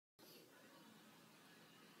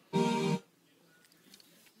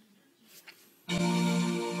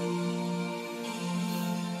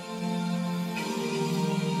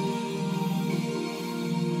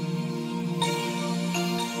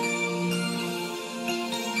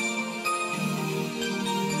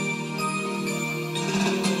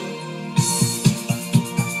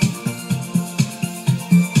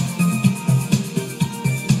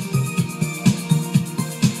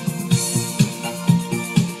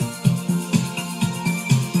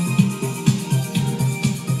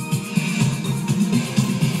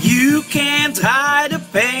can't hide the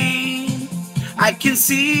pain. I can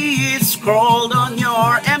see it scrawled on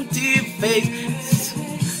your empty face,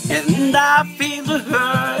 and I feel the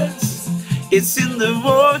hurt. It's in the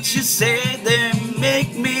words you say that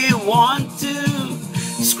make me want to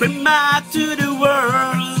scream out to the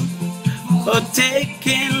world for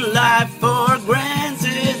taking life for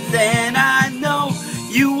granted. And I know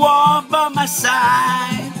you are by my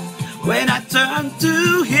side when I turn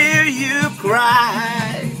to hear you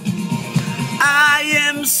cry. I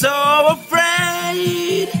am so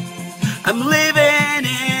afraid, I'm living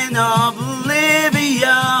in oblivion.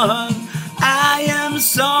 I am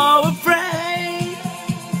so afraid,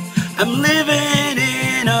 I'm living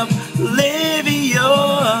in oblivion.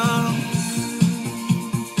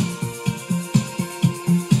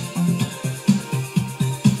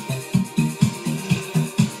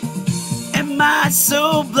 Am I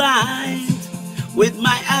so blind, with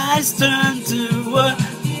my eyes turned to a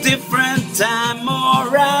different time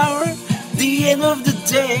or hour? The end of the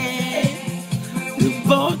day, we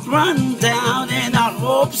both run down and our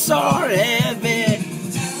hopes are heavy.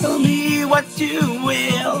 Tell me what you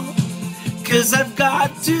will, 'cause I've got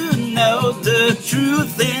to know the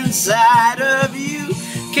truth inside of you.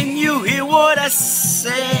 Can you hear what I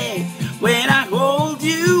say when I hold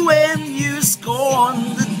you and you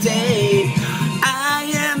scorn the day? I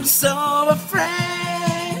am so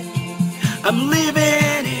afraid, I'm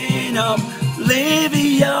living in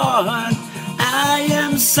oblivion. I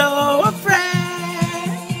am so afraid,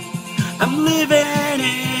 I'm living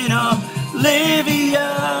in oblivion.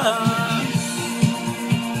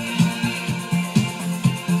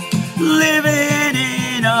 Living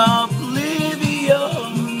in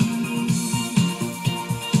oblivion.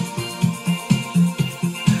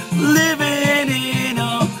 Living in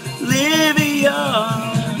oblivion.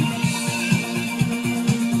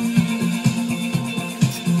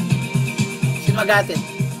 Sino mag-atin?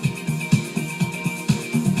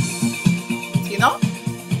 Sino?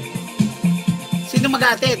 Sino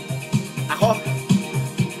mag-atin? Ako?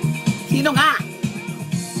 Sino nga?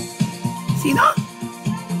 Sino?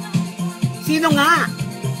 Sino nga?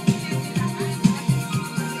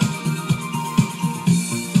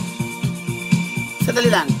 Sandali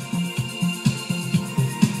lang.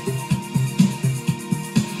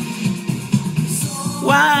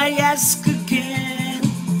 Why ask again?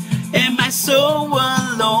 Am I so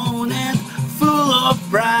alone and full of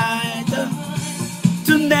pride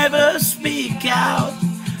to never speak out?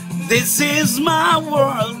 This is my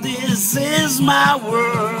world, this is my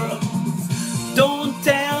world. Don't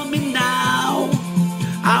tell me now,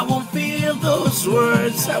 I won't feel those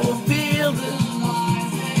words, I won't feel them.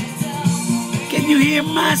 Can you hear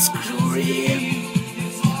my scream?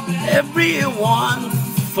 Everyone,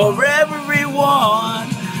 for everyone,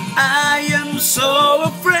 I am so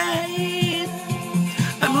afraid,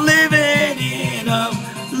 I'm living in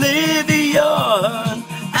oblivion.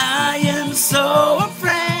 I am so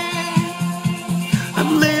afraid,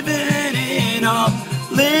 I'm living in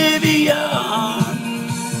oblivion.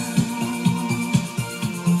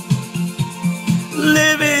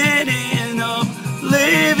 Living in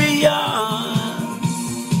oblivion.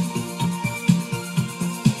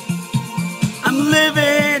 I'm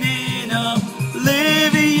living in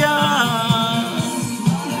oblivion.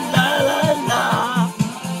 La la la,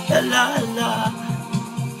 la la la.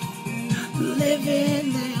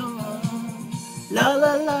 Living in la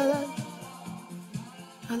la la la,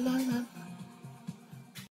 la la la.